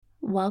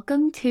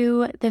Welcome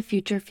to the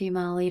Future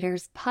Female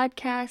Leaders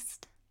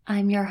podcast.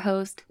 I'm your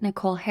host,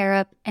 Nicole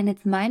Harrop, and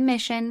it's my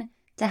mission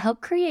to help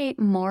create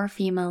more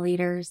female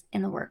leaders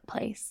in the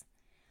workplace.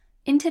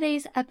 In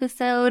today's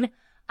episode,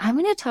 I'm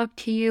going to talk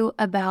to you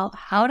about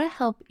how to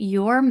help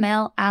your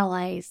male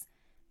allies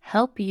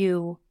help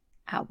you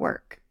at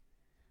work.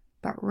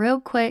 But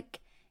real quick,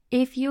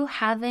 if you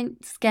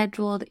haven't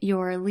scheduled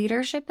your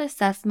leadership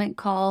assessment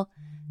call,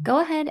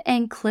 go ahead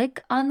and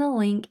click on the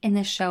link in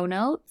the show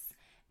notes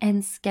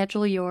and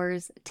schedule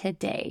yours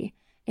today.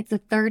 It's a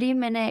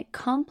 30-minute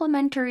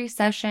complimentary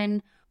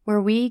session where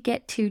we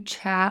get to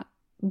chat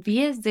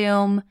via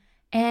Zoom,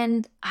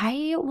 and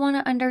I want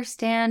to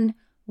understand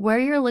where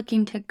you're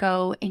looking to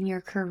go in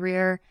your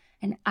career,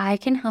 and I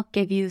can help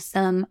give you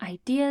some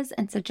ideas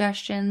and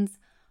suggestions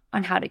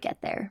on how to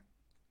get there.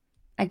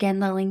 Again,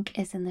 the link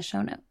is in the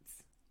show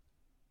notes.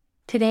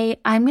 Today,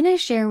 I'm going to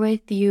share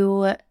with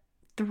you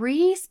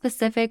 3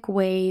 specific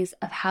ways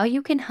of how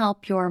you can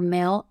help your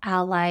male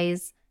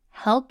allies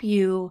help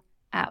you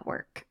at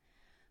work.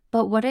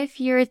 But what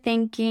if you're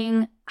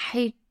thinking,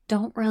 I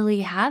don't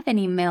really have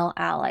any male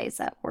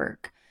allies at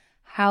work?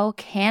 How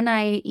can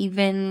I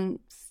even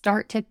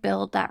start to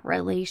build that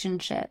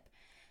relationship?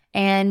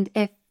 And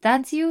if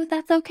that's you,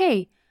 that's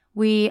okay.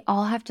 We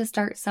all have to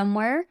start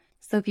somewhere.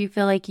 So if you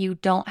feel like you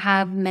don't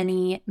have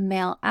many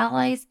male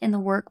allies in the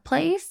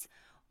workplace,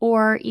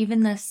 or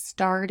even the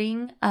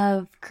starting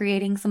of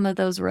creating some of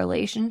those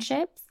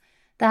relationships,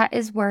 that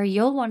is where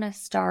you'll want to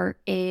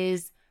start,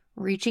 is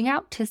reaching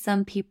out to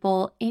some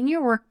people in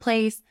your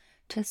workplace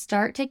to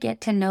start to get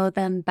to know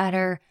them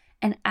better.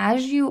 And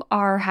as you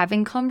are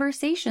having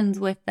conversations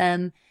with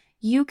them,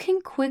 you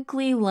can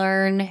quickly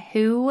learn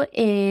who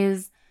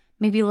is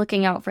maybe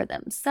looking out for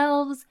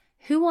themselves,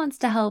 who wants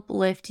to help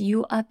lift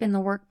you up in the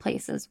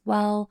workplace as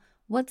well,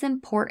 what's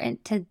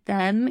important to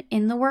them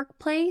in the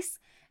workplace.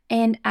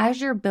 And as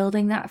you're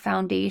building that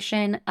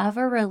foundation of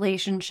a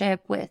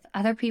relationship with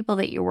other people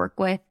that you work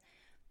with,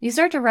 you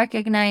start to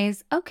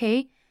recognize,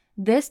 okay,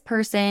 this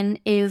person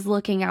is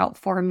looking out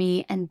for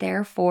me and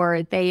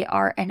therefore they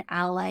are an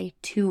ally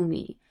to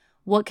me.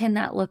 What can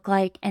that look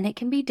like? And it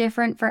can be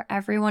different for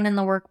everyone in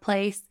the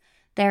workplace.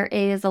 There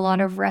is a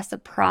lot of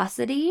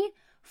reciprocity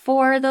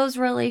for those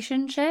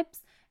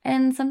relationships,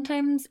 and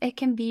sometimes it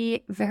can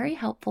be very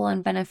helpful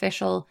and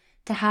beneficial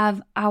to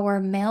have our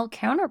male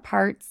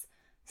counterparts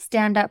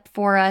stand up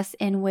for us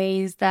in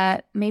ways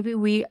that maybe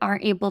we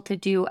aren't able to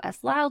do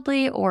as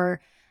loudly or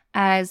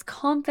as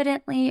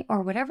confidently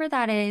or whatever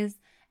that is.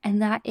 And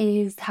that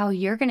is how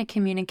you're going to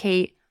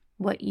communicate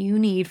what you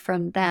need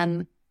from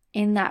them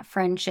in that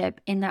friendship,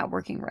 in that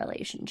working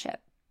relationship.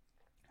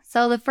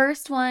 So the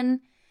first one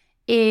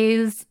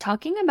is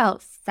talking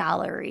about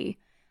salary.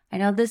 I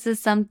know this is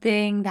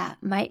something that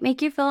might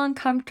make you feel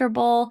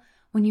uncomfortable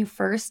when you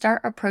first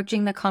start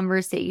approaching the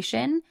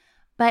conversation.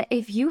 But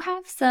if you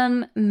have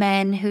some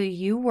men who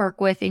you work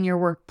with in your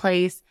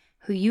workplace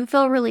who you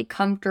feel really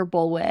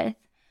comfortable with,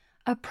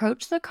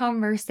 approach the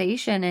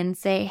conversation and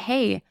say,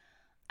 hey,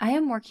 I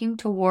am working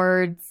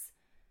towards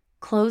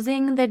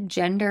closing the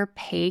gender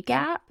pay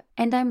gap,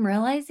 and I'm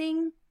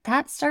realizing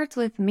that starts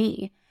with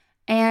me.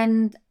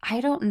 And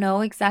I don't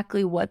know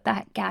exactly what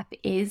that gap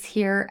is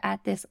here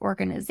at this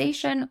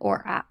organization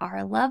or at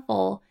our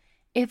level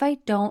if I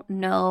don't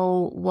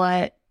know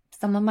what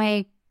some of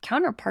my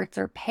counterparts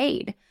are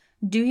paid.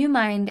 Do you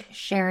mind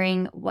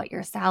sharing what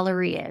your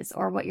salary is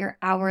or what your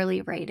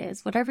hourly rate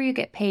is, whatever you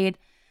get paid?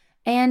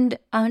 And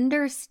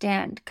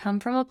come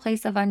from a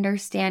place of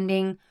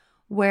understanding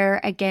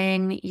where,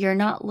 again, you're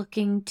not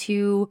looking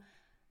to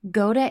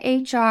go to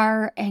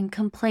HR and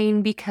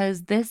complain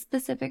because this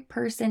specific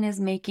person is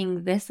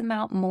making this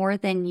amount more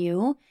than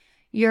you.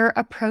 You're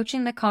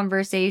approaching the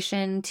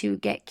conversation to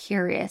get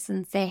curious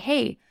and say,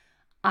 hey,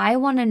 I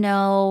want to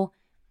know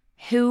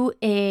who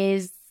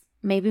is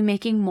maybe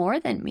making more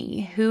than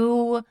me,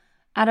 who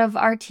out of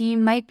our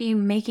team might be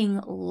making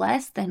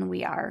less than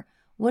we are.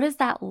 What does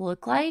that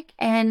look like?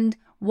 And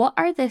what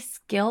are the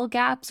skill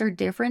gaps or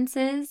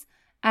differences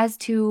as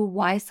to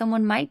why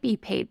someone might be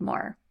paid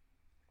more?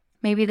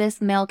 Maybe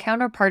this male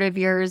counterpart of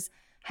yours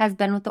has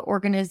been with the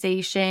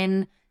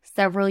organization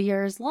several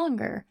years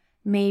longer.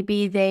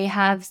 Maybe they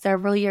have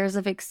several years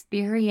of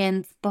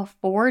experience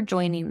before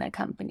joining the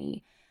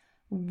company.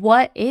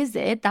 What is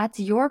it?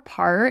 That's your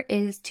part,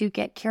 is to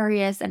get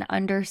curious and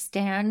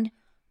understand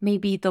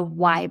maybe the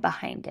why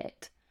behind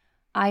it.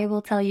 I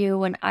will tell you,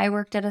 when I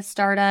worked at a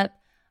startup,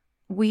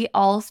 we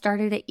all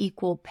started at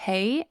equal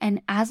pay.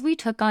 And as we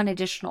took on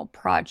additional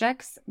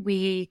projects,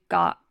 we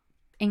got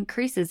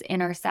increases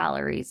in our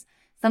salaries.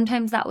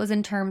 Sometimes that was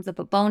in terms of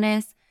a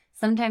bonus.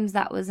 Sometimes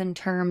that was in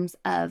terms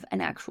of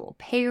an actual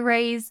pay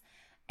raise.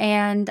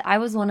 And I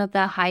was one of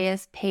the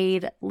highest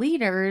paid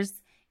leaders,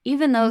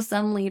 even though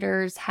some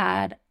leaders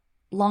had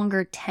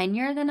longer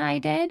tenure than I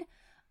did.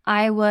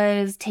 I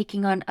was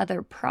taking on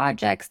other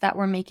projects that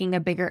were making a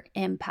bigger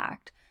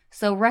impact.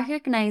 So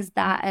recognize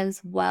that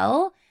as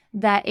well,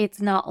 that it's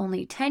not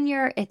only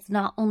tenure, it's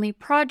not only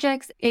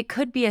projects, it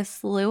could be a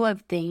slew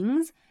of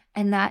things.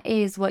 And that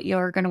is what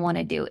you're going to want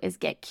to do, is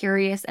get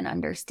curious and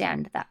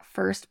understand that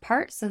first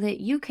part so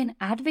that you can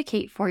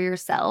advocate for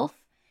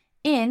yourself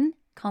in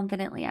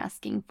confidently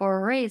asking for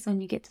a raise when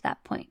you get to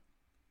that point.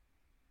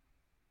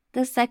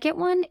 The second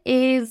one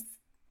is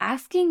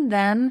asking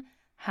them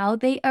how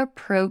they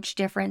approach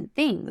different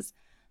things.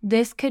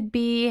 This could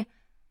be,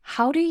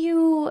 how do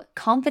you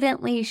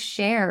confidently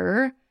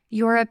share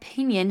your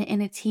opinion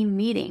in a team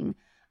meeting?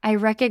 I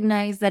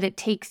recognize that it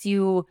takes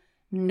you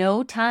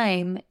no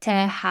time to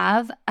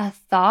have a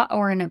thought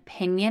or an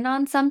opinion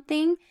on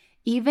something,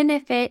 even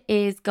if it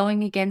is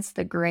going against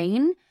the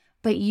grain,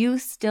 but you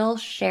still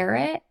share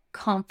it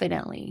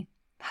confidently.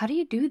 How do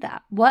you do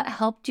that? What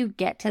helped you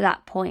get to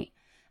that point?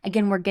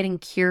 Again, we're getting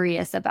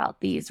curious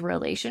about these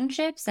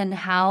relationships and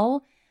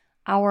how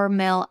our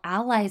male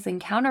allies and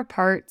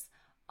counterparts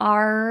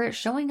are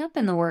showing up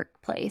in the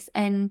workplace.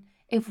 And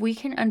if we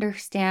can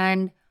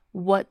understand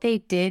what they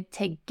did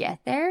to get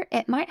there,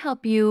 it might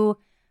help you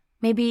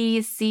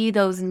maybe see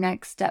those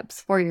next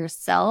steps for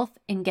yourself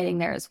in getting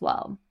there as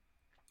well.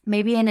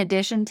 Maybe in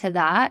addition to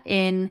that,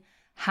 in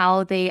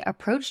how they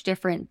approach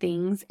different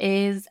things,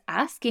 is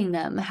asking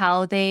them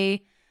how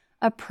they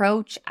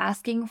approach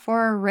asking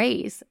for a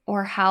raise,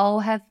 or how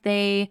have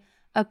they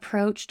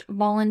approached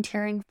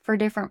volunteering for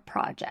different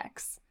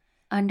projects.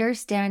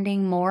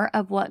 Understanding more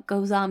of what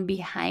goes on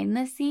behind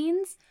the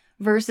scenes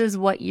versus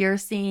what you're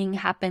seeing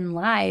happen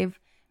live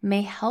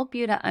may help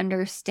you to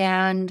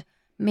understand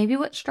maybe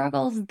what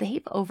struggles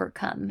they've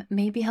overcome,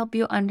 maybe help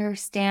you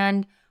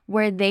understand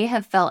where they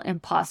have felt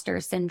imposter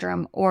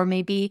syndrome, or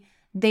maybe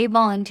they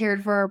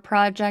volunteered for a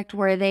project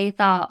where they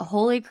thought,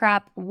 holy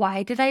crap,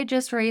 why did I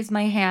just raise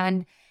my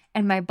hand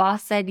and my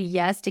boss said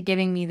yes to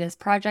giving me this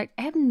project?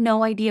 I have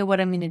no idea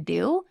what I'm going to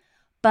do,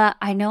 but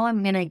I know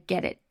I'm going to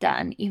get it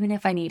done, even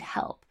if I need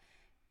help.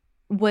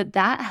 Would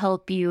that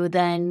help you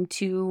then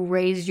to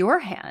raise your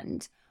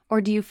hand?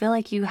 Or do you feel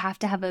like you have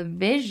to have a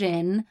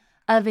vision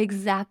of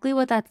exactly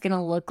what that's going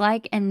to look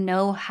like and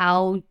know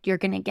how you're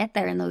going to get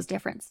there in those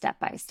different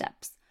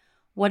step-by-steps?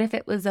 What if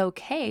it was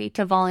okay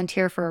to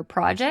volunteer for a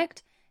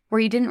project where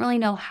you didn't really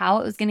know how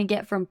it was going to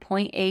get from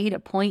point A to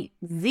point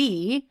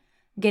Z,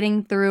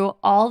 getting through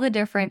all the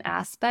different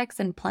aspects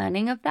and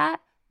planning of that,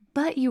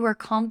 but you were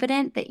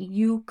confident that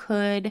you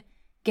could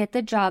get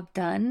the job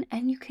done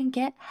and you can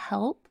get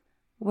help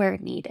where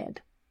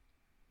needed?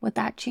 Would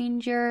that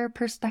change your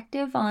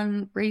perspective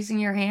on raising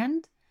your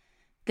hand?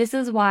 This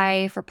is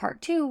why for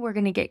part 2, we're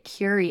going to get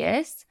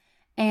curious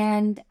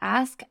and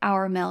ask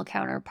our male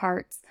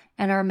counterparts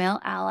and our male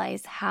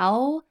allies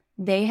how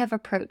they have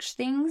approached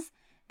things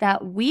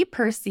that we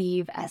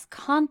perceive as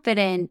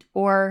confident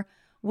or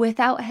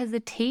without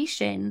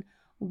hesitation.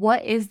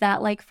 What is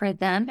that like for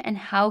them, and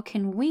how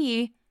can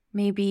we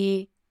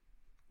maybe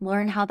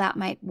learn how that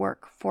might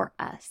work for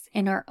us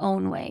in our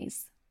own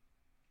ways?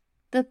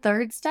 The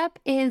third step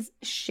is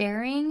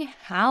sharing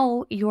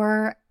how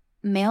your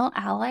male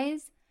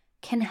allies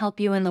can help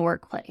you in the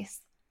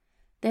workplace.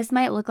 This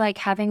might look like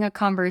having a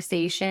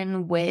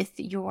conversation with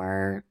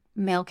your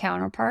male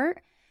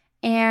counterpart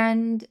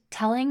and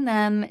telling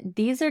them,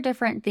 these are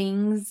different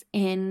things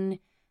in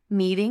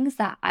meetings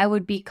that I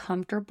would be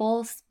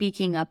comfortable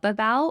speaking up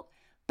about,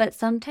 but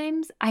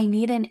sometimes I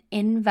need an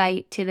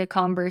invite to the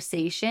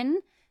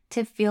conversation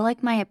to feel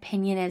like my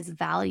opinion is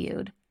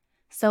valued.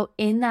 So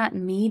in that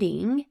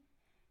meeting,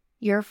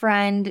 your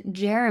friend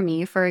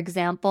Jeremy, for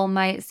example,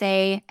 might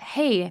say,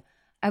 hey,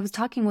 I was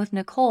talking with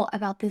Nicole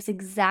about this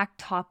exact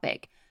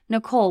topic.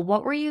 Nicole,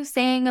 what were you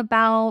saying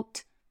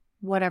about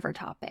whatever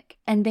topic?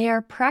 And they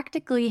are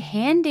practically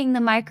handing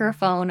the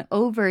microphone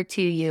over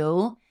to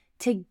you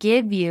to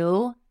give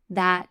you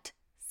that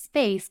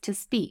space to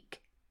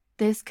speak.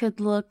 This could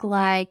look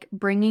like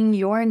bringing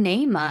your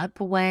name up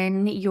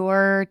when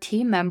your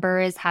team member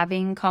is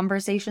having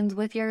conversations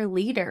with your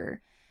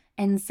leader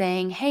and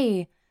saying,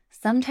 hey,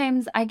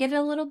 sometimes I get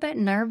a little bit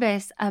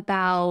nervous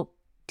about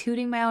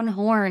tooting my own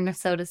horn,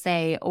 so to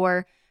say,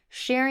 or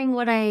sharing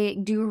what I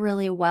do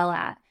really well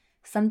at.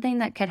 Something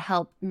that could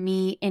help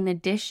me in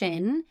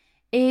addition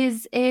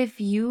is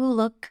if you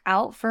look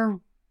out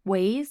for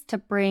ways to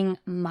bring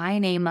my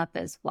name up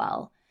as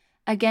well.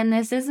 Again,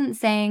 this isn't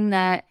saying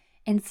that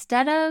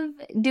instead of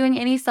doing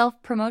any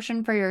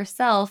self-promotion for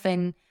yourself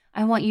and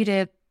I want you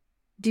to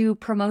do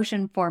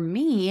promotion for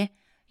me,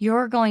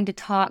 you're going to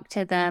talk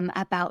to them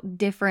about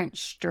different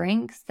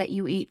strengths that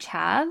you each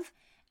have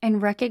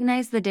and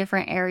recognize the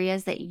different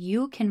areas that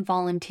you can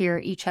volunteer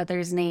each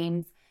other's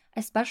names,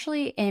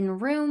 especially in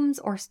rooms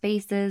or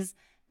spaces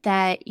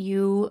that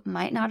you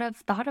might not have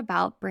thought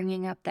about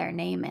bringing up their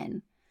name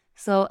in.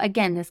 So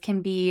again, this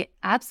can be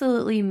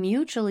absolutely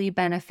mutually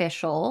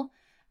beneficial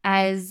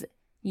as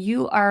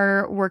you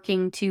are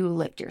working to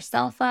lift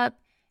yourself up,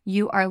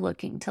 you are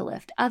looking to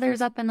lift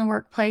others up in the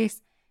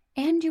workplace,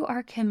 and you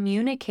are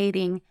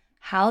communicating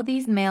how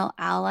these male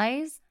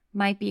allies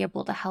might be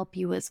able to help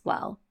you as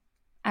well.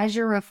 As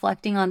you're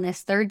reflecting on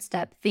this third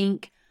step,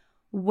 think,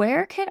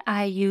 where could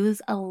I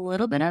use a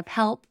little bit of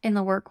help in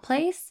the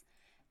workplace,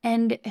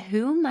 and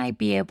who might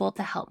be able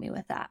to help me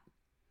with that?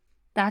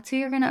 that's who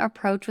you're going to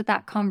approach with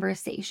that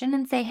conversation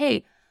and say,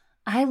 hey,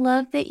 I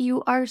love that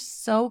you are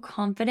so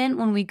confident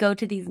when we go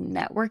to these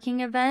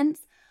networking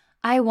events.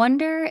 I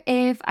wonder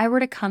if I were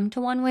to come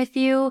to one with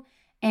you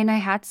and I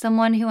had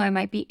someone who I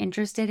might be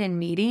interested in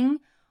meeting,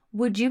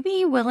 would you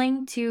be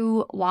willing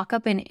to walk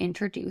up and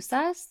introduce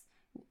us?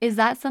 Is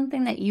that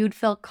something that you'd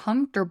feel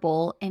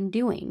comfortable in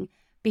doing?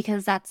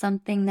 Because that's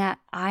something that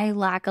I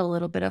lack a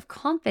little bit of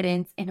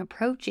confidence in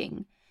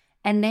approaching.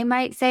 And they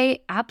might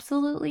say,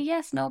 absolutely,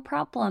 yes, no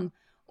problem.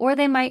 Or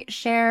they might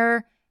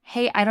share,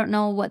 hey, I don't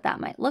know what that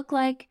might look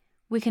like.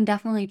 We can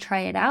definitely try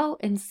it out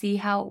and see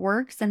how it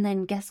works. And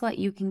then guess what?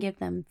 You can give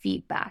them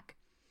feedback.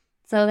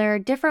 So there are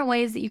different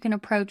ways that you can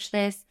approach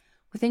this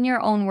within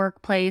your own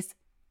workplace.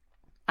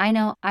 I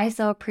know I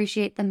so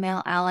appreciate the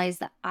male allies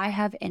that I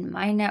have in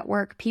my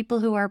network, people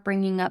who are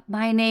bringing up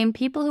my name,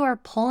 people who are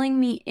pulling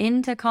me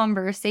into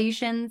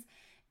conversations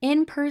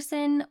in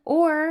person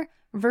or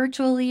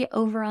virtually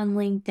over on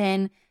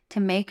LinkedIn to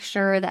make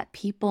sure that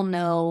people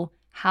know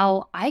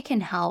how I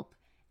can help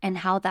and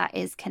how that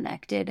is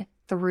connected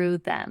through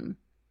them.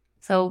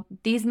 So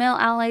these male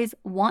allies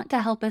want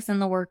to help us in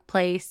the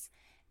workplace,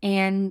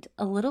 and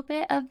a little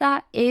bit of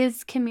that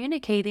is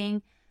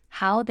communicating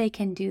how they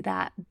can do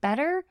that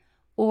better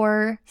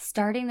or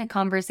starting the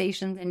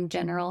conversations in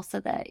general so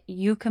that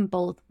you can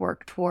both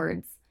work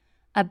towards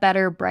a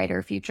better,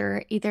 brighter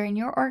future, either in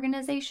your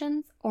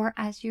organizations or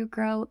as you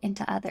grow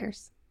into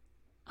others.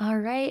 All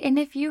right. And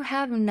if you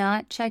have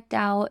not checked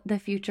out the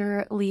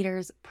Future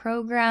Leaders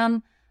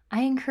program,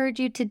 I encourage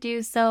you to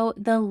do so.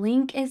 The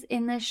link is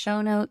in the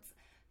show notes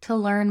to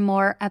learn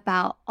more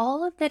about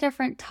all of the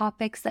different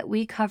topics that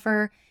we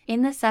cover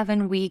in the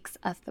 7 weeks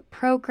of the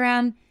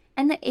program.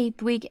 And the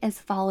 8th week is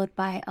followed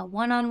by a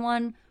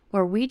one-on-one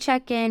where we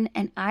check in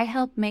and I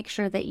help make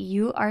sure that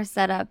you are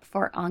set up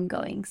for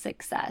ongoing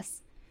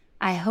success.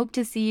 I hope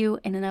to see you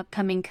in an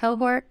upcoming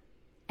cohort.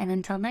 And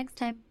until next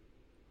time,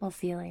 we'll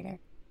see you later.